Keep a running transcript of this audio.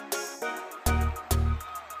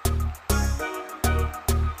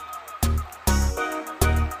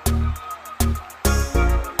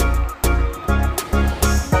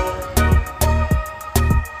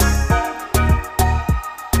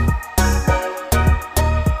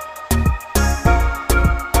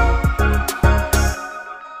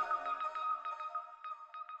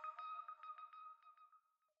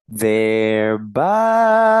They're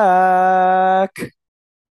back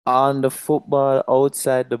on the Football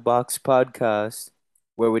Outside the Box podcast,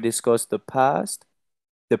 where we discuss the past,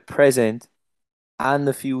 the present, and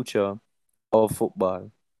the future of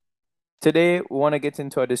football. Today, we want to get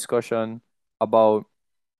into a discussion about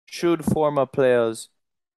should former players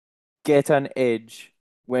get an edge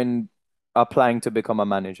when applying to become a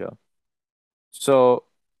manager. So,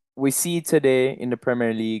 we see today in the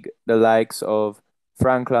Premier League the likes of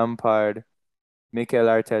Frank Lampard, Mikel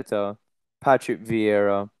Arteta, Patrick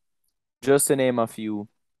Vieira, just to name a few,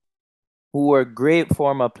 who were great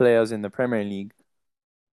former players in the Premier League,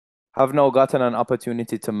 have now gotten an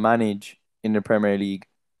opportunity to manage in the Premier League.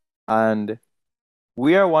 And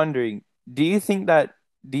we are wondering, do you think that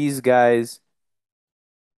these guys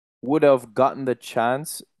would have gotten the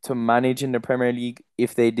chance to manage in the Premier League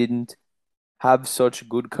if they didn't have such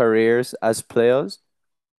good careers as players?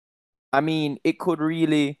 I mean, it could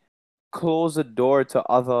really close the door to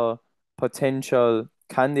other potential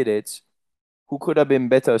candidates who could have been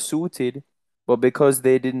better suited, but because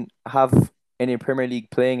they didn't have any Premier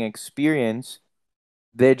League playing experience,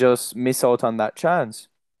 they just miss out on that chance.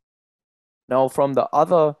 Now, from the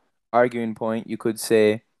other arguing point, you could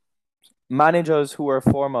say managers who are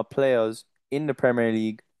former players in the Premier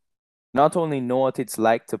League not only know what it's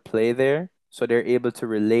like to play there, so they're able to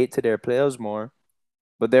relate to their players more,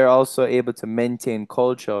 but they're also able to maintain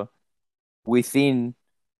culture within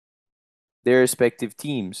their respective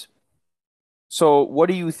teams. So, what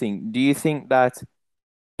do you think? Do you think that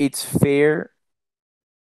it's fair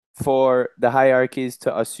for the hierarchies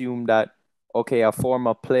to assume that, okay, a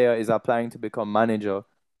former player is applying to become manager,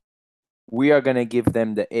 we are going to give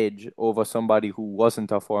them the edge over somebody who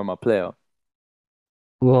wasn't a former player?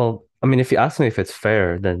 Well, I mean, if you ask me if it's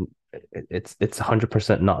fair, then it's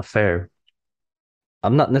 100% not fair.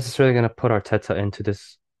 I'm not necessarily going to put Arteta into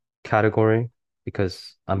this category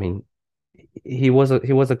because I mean, he was a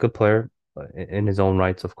good player in his own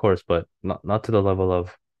rights, of course, but not to the level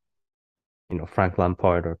of, Frank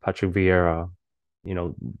Lampard or Patrick Vieira, you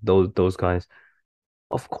know, those guys.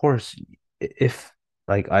 Of course, if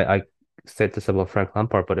like I said this about Frank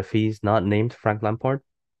Lampard, but if he's not named Frank Lampard,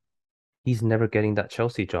 he's never getting that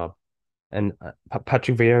Chelsea job. And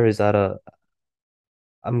Patrick Vieira is at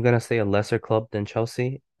I'm gonna say a lesser club than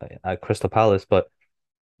Chelsea at Crystal Palace, but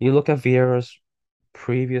you look at Vieira's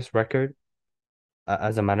previous record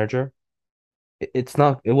as a manager, it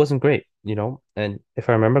wasn't great, you know. And if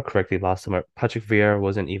I remember correctly, last summer Patrick Vieira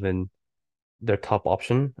wasn't even their top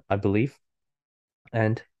option, I believe.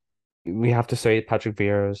 And we have to say Patrick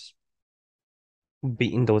Vieira's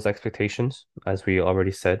beaten those expectations, as we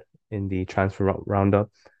already said in the transfer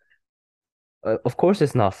roundup. Of course,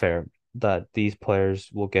 it's not fair that these players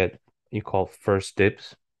will get you call first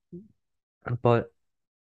dibs, but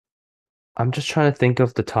I'm just trying to think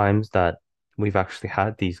of the times that we've actually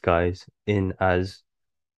had these guys in as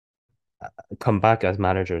come back as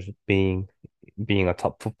managers, being a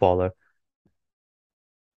top footballer.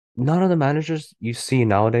 None of the managers you see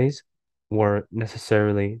nowadays were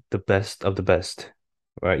necessarily the best of the best,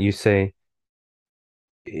 right? You say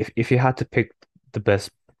if you had to pick the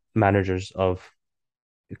best managers of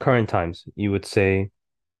current times, you would say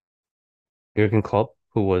Jurgen Klopp,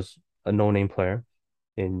 who was a no-name player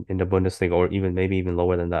in the Bundesliga, or even maybe even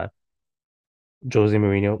lower than that. Jose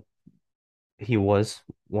Mourinho, he was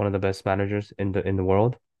one of the best managers in the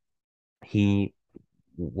world. He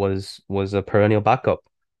was a perennial backup.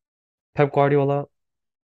 Pep Guardiola,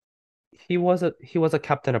 he was a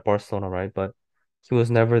captain at Barcelona, right? But he was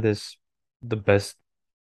never the best,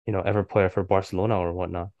 ever player for Barcelona or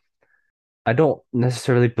whatnot. I don't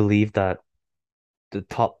necessarily believe that the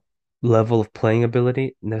top level of playing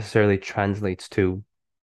ability necessarily translates to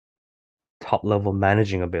top level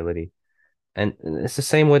managing ability. And it's the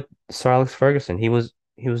same with Sir Alex Ferguson. He was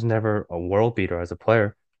never a world beater as a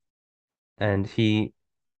player. And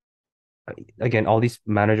again, all these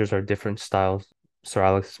managers are different styles. Sir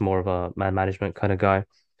Alex is more of a man management kind of guy.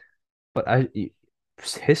 But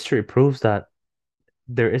history proves that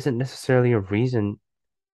there isn't necessarily a reason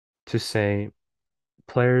to say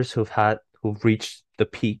players who've reached the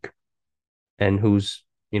peak and who's,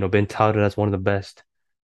 been touted as one of the best,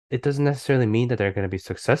 it doesn't necessarily mean that they're going to be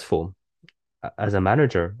successful as a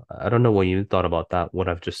manager. I don't know what you thought about that, what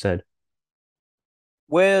I've just said.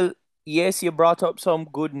 Well, yes, you brought up some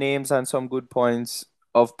good names and some good points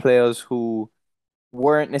of players who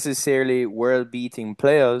weren't necessarily world beating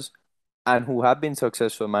players and who have been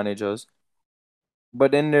successful managers.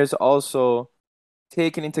 But then there's also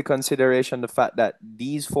taking into consideration the fact that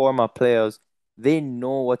these former players, they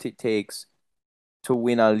know what it takes to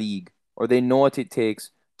win a league, or they know what it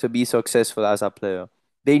takes to be successful as a player.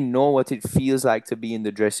 They know what it feels like to be in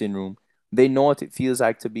the dressing room. They know what it feels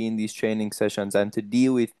like to be in these training sessions and to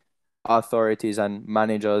deal with authorities and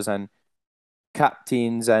managers and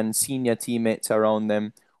captains and senior teammates around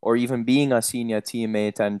them, or even being a senior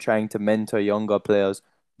teammate and trying to mentor younger players.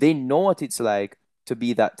 They know what it's like to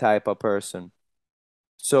be that type of person.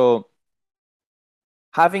 So,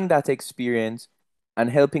 having that experience and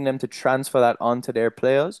helping them to transfer that onto their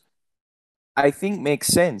players, I think makes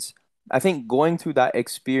sense. I think going through that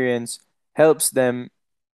experience helps them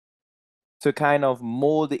to kind of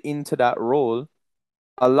mold into that role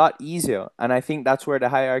a lot easier. And I think that's where the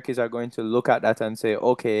hierarchies are going to look at that and say,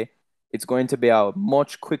 okay, it's going to be a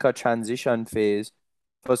much quicker transition phase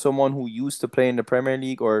for someone who used to play in the Premier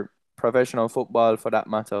League or professional football for that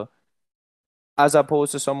matter, as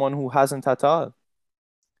opposed to someone who hasn't at all.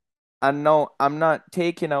 And no, I'm not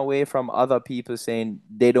taking away from other people saying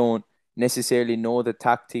they don't necessarily know the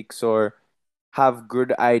tactics or have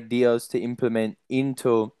good ideas to implement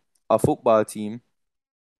into a football team.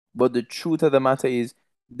 But the truth of the matter is,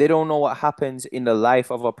 they don't know what happens in the life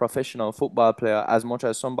of a professional football player as much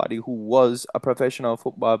as somebody who was a professional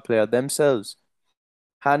football player themselves,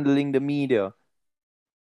 handling the media,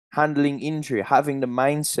 handling injury, having the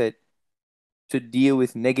mindset to deal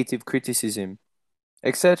with negative criticism,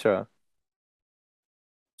 etc.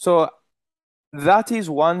 So that is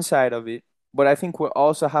one side of it. But I think we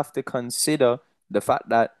also have to consider the fact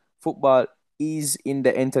that football is in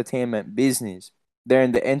the entertainment business. They're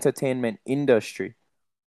in the entertainment industry.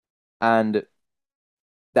 And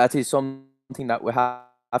that is something that we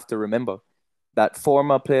have to remember, that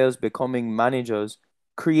former players becoming managers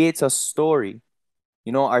creates a story.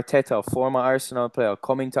 You know, Arteta, former Arsenal player,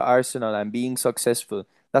 coming to Arsenal and being successful.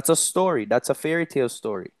 That's a story. That's a fairy tale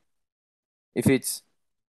story. If it's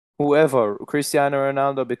whoever, Cristiano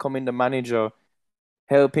Ronaldo becoming the manager,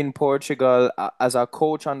 helping Portugal as a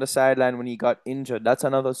coach on the sideline when he got injured, that's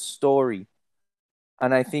another story.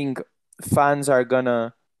 And I think fans are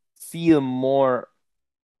gonna feel more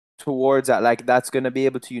towards that. Like that's going to be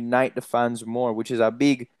able to unite the fans more, which is a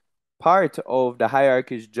big part of the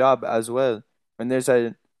hierarchy's job as well. When there's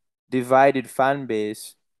a divided fan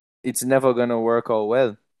base, it's never going to work out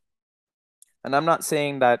well. And I'm not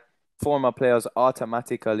saying that former players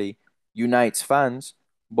automatically unites fans,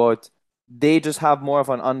 but they just have more of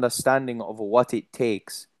an understanding of what it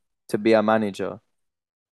takes to be a manager.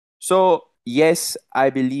 So, yes,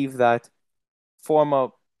 I believe that former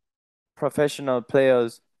professional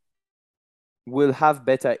players will have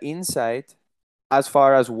better insight as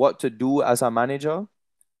far as what to do as a manager,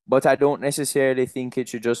 but I don't necessarily think it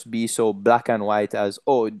should just be so black and white as,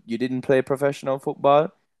 oh, you didn't play professional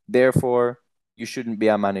football, therefore you shouldn't be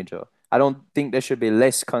a manager. I don't think they should be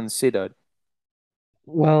less considered.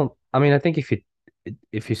 Well, I mean, I think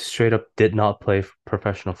if you straight up did not play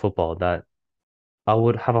professional football, that I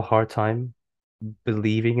would have a hard time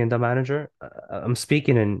believing in the manager. I'm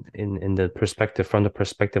speaking in the perspective from the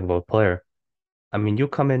perspective of a player. I mean, you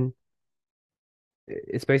come in,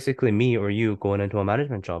 it's basically me or you going into a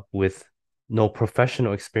management job with no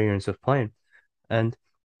professional experience of playing. And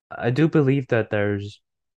I do believe that there's,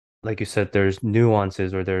 like you said, there's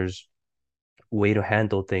nuances or there's way to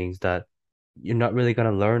handle things that you're not really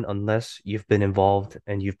going to learn unless you've been involved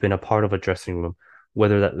and you've been a part of a dressing room,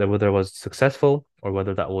 whether it was successful or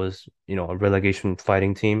whether that was, a relegation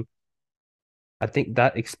fighting team. I think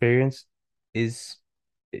that experience is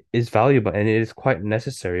is valuable and it is quite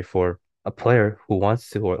necessary for a player who wants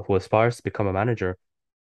to or who aspires to become a manager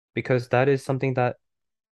because that is something that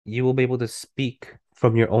you will be able to speak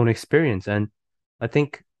from your own experience. And I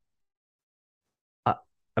think, I,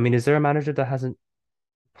 I mean, is there a manager that hasn't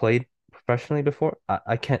played professionally before?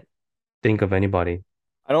 I can't think of anybody.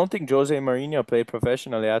 I don't think Jose Mourinho played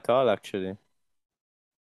professionally at all, actually.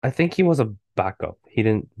 I think he was a backup. He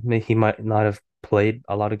might not have played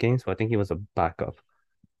a lot of games, but I think he was a backup.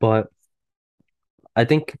 But I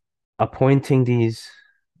think appointing these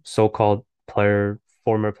so-called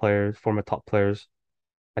former players, former top players,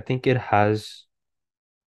 I think it has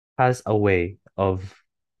a way of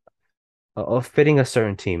fitting a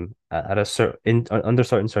certain team at a certain under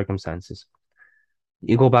certain circumstances.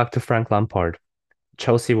 You go back to Frank Lampard.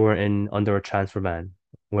 Chelsea were in under a transfer ban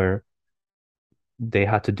where they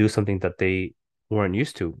had to do something that they weren't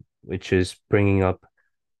used to, which is bringing up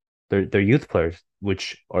their youth players,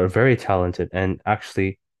 which are very talented, and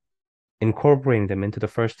actually incorporating them into the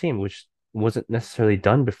first team, which wasn't necessarily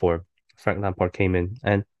done before Frank Lampard came in.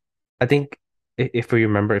 And I think if we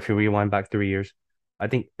remember, if you rewind back 3 years, I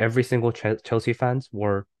think every single Chelsea fans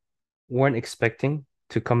weren't expecting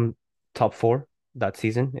to come top four that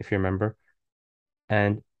season, if you remember.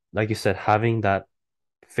 And like you said, having that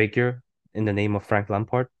figure in the name of Frank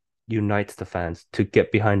Lampard unites the fans to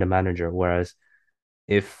get behind the manager. Whereas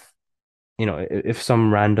if if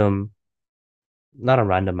some random, not a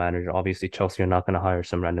random manager, obviously Chelsea are not going to hire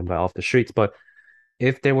some random guy off the streets, but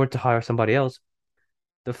if they were to hire somebody else,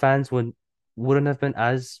 the fans wouldn't have been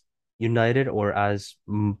as united or as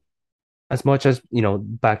much as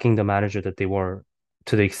backing the manager that they were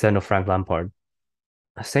to the extent of Frank Lampard.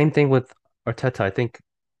 Same thing with Arteta. I think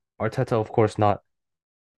Arteta, of course, not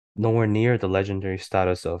nowhere near the legendary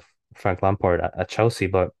status of Frank Lampard at Chelsea,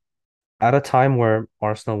 but at a time where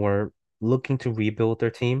Arsenal were looking to rebuild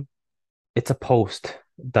their team, it's a post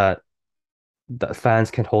that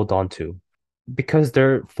fans can hold on to because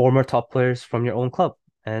they're former top players from your own club.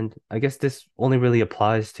 And I guess this only really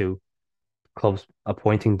applies to clubs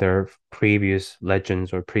appointing their previous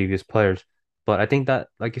legends or previous players. But I think that,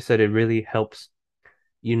 like you said, it really helps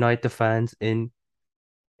unite the fans in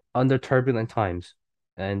under turbulent times.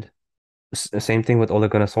 And same thing with Ole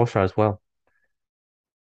Gunnar Solskjaer as well.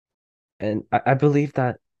 And I believe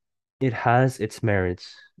that it has its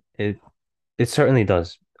merits. It it certainly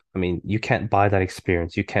does. I mean, you can't buy that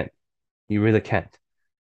experience. You really can't.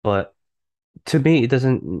 But to me, it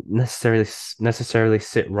doesn't necessarily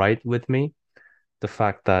sit right with me. The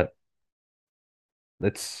fact that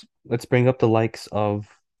let's bring up the likes of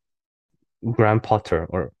Graham Potter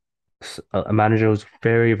or a manager who's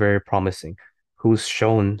very, very promising, who's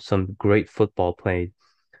shown some great football played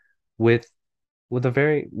with with a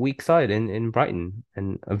very weak side in Brighton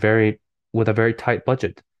and a very with a very tight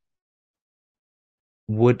budget.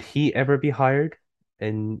 Would he ever be hired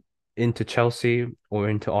in into Chelsea or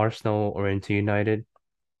into Arsenal or into United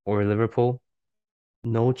or Liverpool?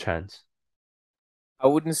 No chance. I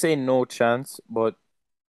wouldn't say no chance, but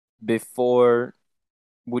before,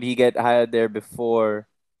 would he get hired there before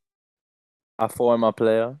a former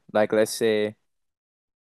player? Like, let's say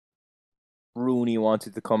Rooney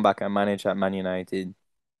wanted to come back and manage at Man United.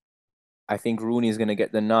 I think Rooney is going to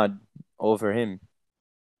get the nod over him.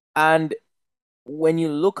 And when you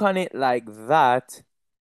look on it like that,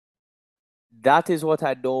 that is what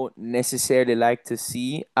I don't necessarily like to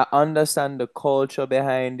see. I understand the culture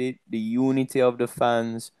behind it, the unity of the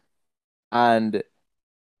fans, and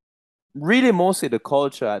really mostly the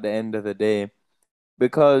culture at the end of the day.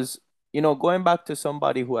 Because, going back to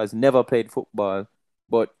somebody who has never played football,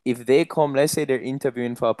 but if they come, let's say they're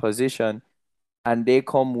interviewing for a position and they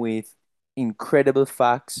come with incredible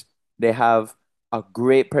facts, they have a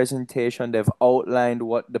great presentation, they've outlined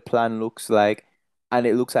what the plan looks like, and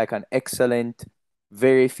it looks like an excellent,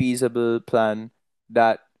 very feasible plan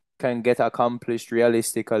that can get accomplished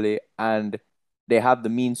realistically, and they have the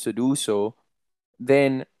means to do so,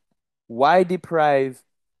 then why deprive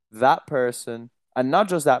that person, and not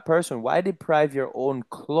just that person, why deprive your own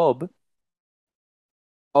club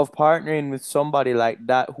of partnering with somebody like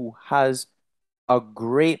that who has a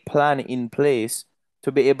great plan in place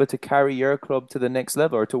to be able to carry your club to the next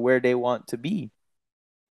level or to where they want to be?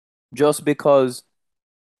 Just because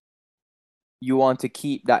you want to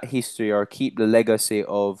keep that history or keep the legacy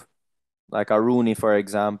of, like, a Rooney, for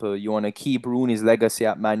example, you want to keep Rooney's legacy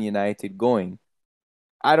at Man United going.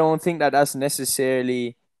 I don't think that that's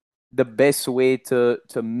necessarily the best way to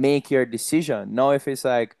make your decision. Now, if it's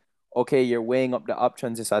like, okay, you're weighing up the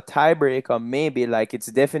options, it's a tiebreaker, maybe like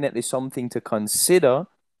it's definitely something to consider,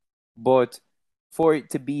 but for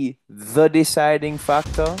it to be the deciding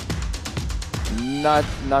factor,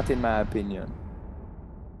 not in my opinion.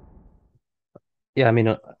 Yeah, I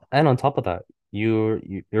mean, and on top of that, you're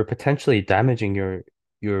potentially damaging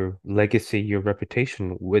your legacy, your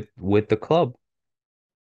reputation with the club.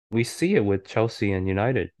 We see it with Chelsea and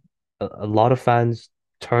United. A lot of fans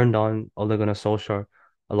turned on Ole Gunnar Solskjaer.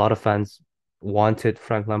 A lot of fans wanted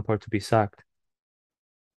Frank Lampard to be sacked.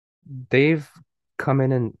 They've come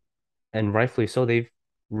in and rightfully so, they've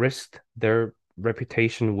risked their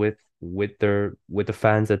reputation with the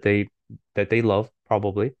fans that they love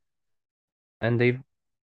probably, and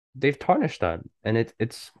they've tarnished that, and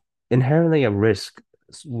it's inherently a risk.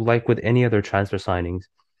 Like with any other transfer signings,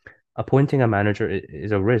 appointing a manager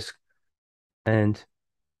is a risk, and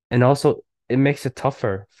also it makes it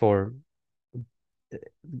tougher for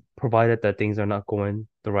provided that things are not going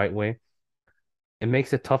the right way. It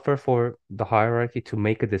makes it tougher for the hierarchy to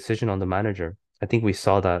make a decision on the manager. I think we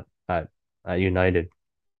saw that at United.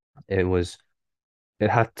 It was it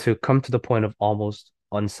had to come to the point of almost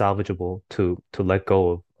unsalvageable to let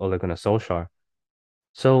go of Ole Gunnar Solskjaer.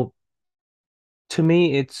 So to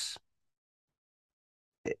me,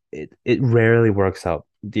 it rarely works out.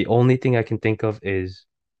 The only thing I can think of is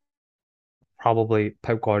probably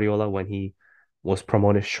Pep Guardiola when he was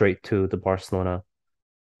promoted straight to the Barcelona,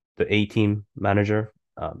 the A team manager,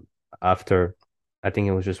 after I think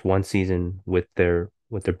it was just one season with their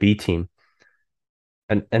B team.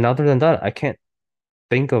 And other than that, I can't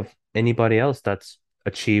think of anybody else that's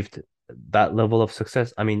achieved that level of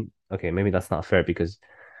success. I mean, okay, maybe that's not fair because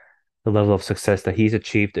the level of success that he's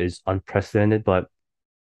achieved is unprecedented, but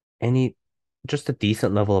any just a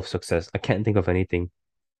decent level of success, I can't think of anything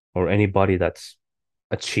or anybody that's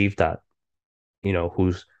achieved that,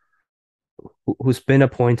 who's who's been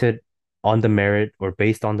appointed on the merit or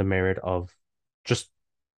based on the merit of just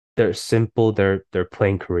their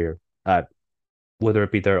playing career at whether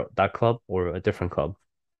it be their that club or a different club.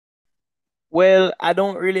 Well, I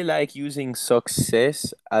don't really like using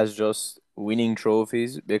success as just winning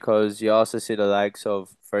trophies because you also see the likes of,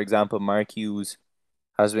 for example, Mark Hughes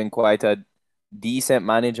has been quite a decent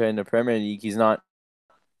manager in the Premier League.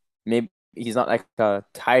 Maybe he's not like a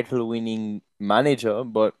title winning manager,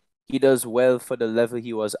 but he does well for the level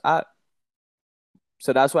he was at.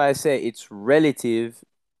 So that's why I say it's relative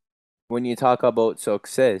when you talk about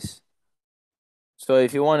success. So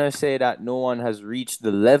if you want to say that no one has reached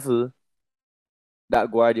the level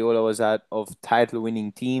that Guardiola was at of title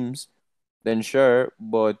winning teams, then sure,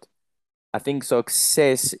 but I think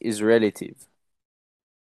success is relative.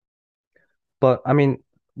 But I mean,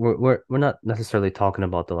 we're not necessarily talking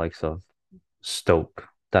about the likes of Stoke.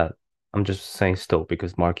 That I'm just saying Stoke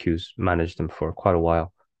because Mark Hughes managed them for quite a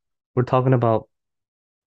while. We're talking about,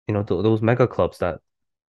 those mega clubs that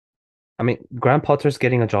I mean, Graham Potter's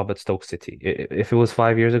getting a job at Stoke City. If it was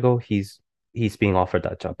 5 years ago, he's being offered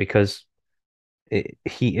that job because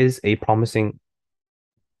he is a promising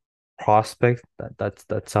prospect.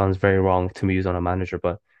 That sounds very wrong to me use on a manager,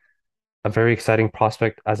 but a very exciting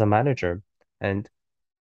prospect as a manager. And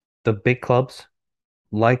the big clubs,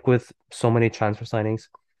 like with so many transfer signings,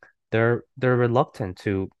 they're reluctant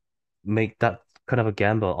to make that kind of a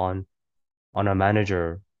gamble on a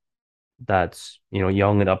manager that's,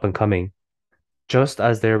 young and up and coming, just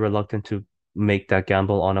as they're reluctant to make that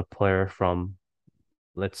gamble on a player from,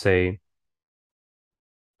 let's say,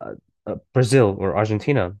 uh, Brazil or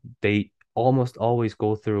Argentina. They almost always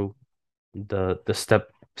go through the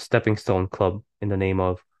stepping stone club in the name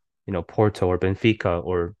of, Porto or Benfica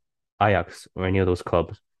or Ajax or any of those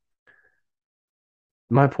clubs.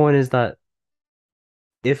 My point is that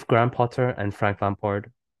if Graham Potter and Frank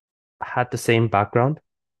Lampard had the same background,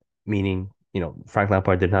 meaning, Frank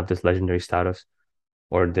Lampard didn't have this legendary status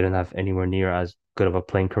or didn't have anywhere near as good of a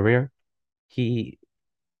playing career, he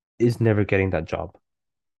is never getting that job.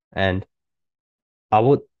 And I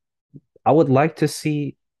would I would like to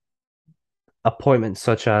see appointments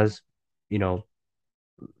such as, you know,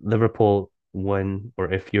 Liverpool when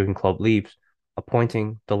or if Jurgen Klopp leaves,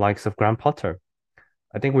 appointing the likes of Graham Potter.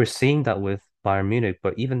 I think we're seeing that with Bayern Munich,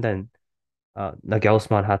 but even then,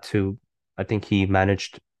 Nagelsmann had to, I think he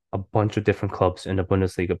managed a bunch of different clubs in the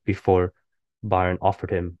Bundesliga before Bayern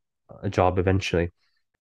offered him a job eventually.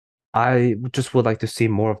 I just would like to see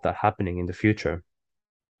more of that happening in the future.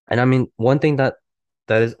 And I mean, one thing that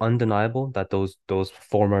is undeniable that those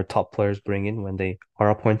former top players bring in when they are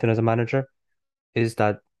appointed as a manager is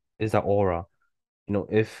that aura.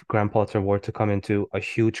 If Graham Potter were to come into a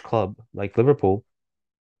huge club like Liverpool,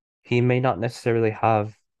 he may not necessarily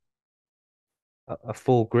have a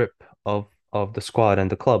full grip of the squad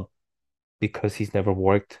and the club because he's never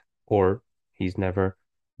worked or he's never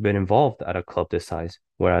been involved at a club this size.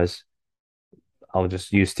 Whereas I'll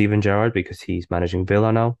just use Steven Gerrard because he's managing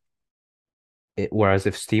Villa now. Whereas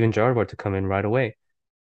if Steven Gerrard were to come in right away,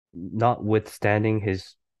 notwithstanding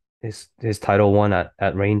his title one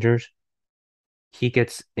at Rangers, he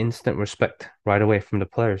gets instant respect right away from the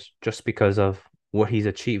players just because of what he's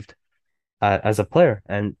achieved as a player,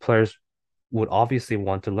 and players would obviously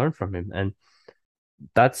want to learn from him, and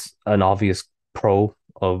that's an obvious pro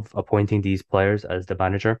of appointing these players as the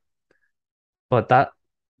manager. But that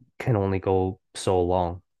can only go so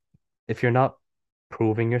long if you're not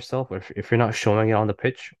proving yourself, or if you're not showing it on the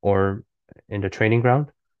pitch or in the training ground.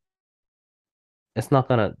 That's not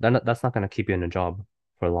gonna keep you in a job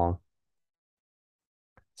for long.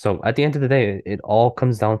 So at the end of the day, it all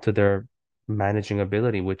comes down to their managing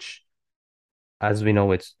ability, which, as we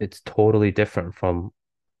know, it's totally different from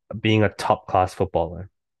being a top class footballer.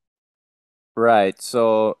 Right.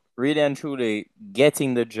 So really and truly,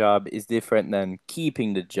 getting the job is different than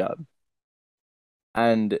keeping the job.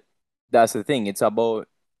 And that's the thing. It's about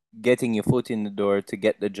getting your foot in the door to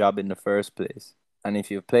get the job in the first place. And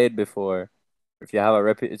if you've played before, if you have a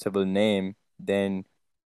reputable name, then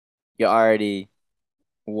you're already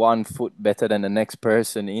one foot better than the next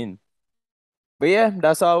person in. But yeah,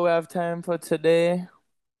 that's all we have time for today.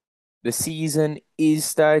 The season is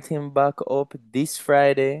starting back up this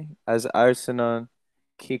Friday as Arsenal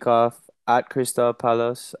kick off at Crystal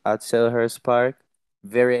Palace at Selhurst Park.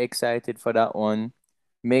 Very excited for that one.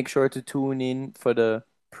 Make sure to tune in for the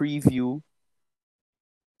preview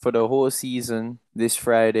for the whole season this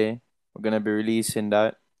Friday. We're gonna be releasing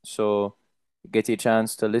that. So get a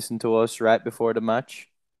chance to listen to us right before the match.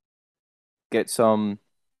 Get some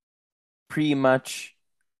pre-match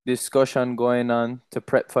discussion going on to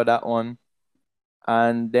prep for that one.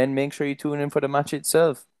 And then make sure you tune in for the match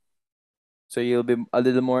itself. So you'll be a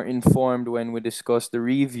little more informed when we discuss the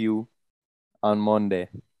review on Monday.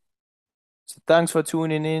 So thanks for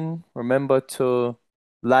tuning in. Remember to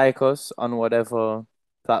like us on whatever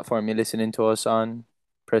platform you're listening to us on.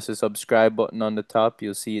 Press the subscribe button on the top,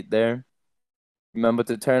 you'll see it there. Remember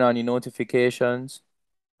to turn on your notifications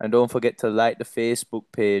and don't forget to like the Facebook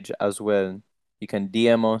page as well. You can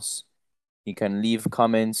DM us, you can leave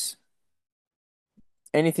comments,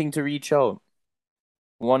 anything to reach out.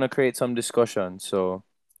 We want to create some discussion, so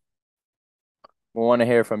we want to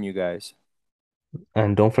hear from you guys.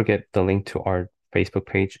 And don't forget the link to our Facebook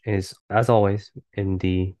page is, as always, in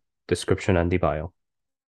the description and the bio.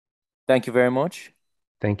 Thank you very much.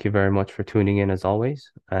 Thank you very much for tuning in as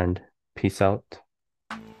always, and peace out.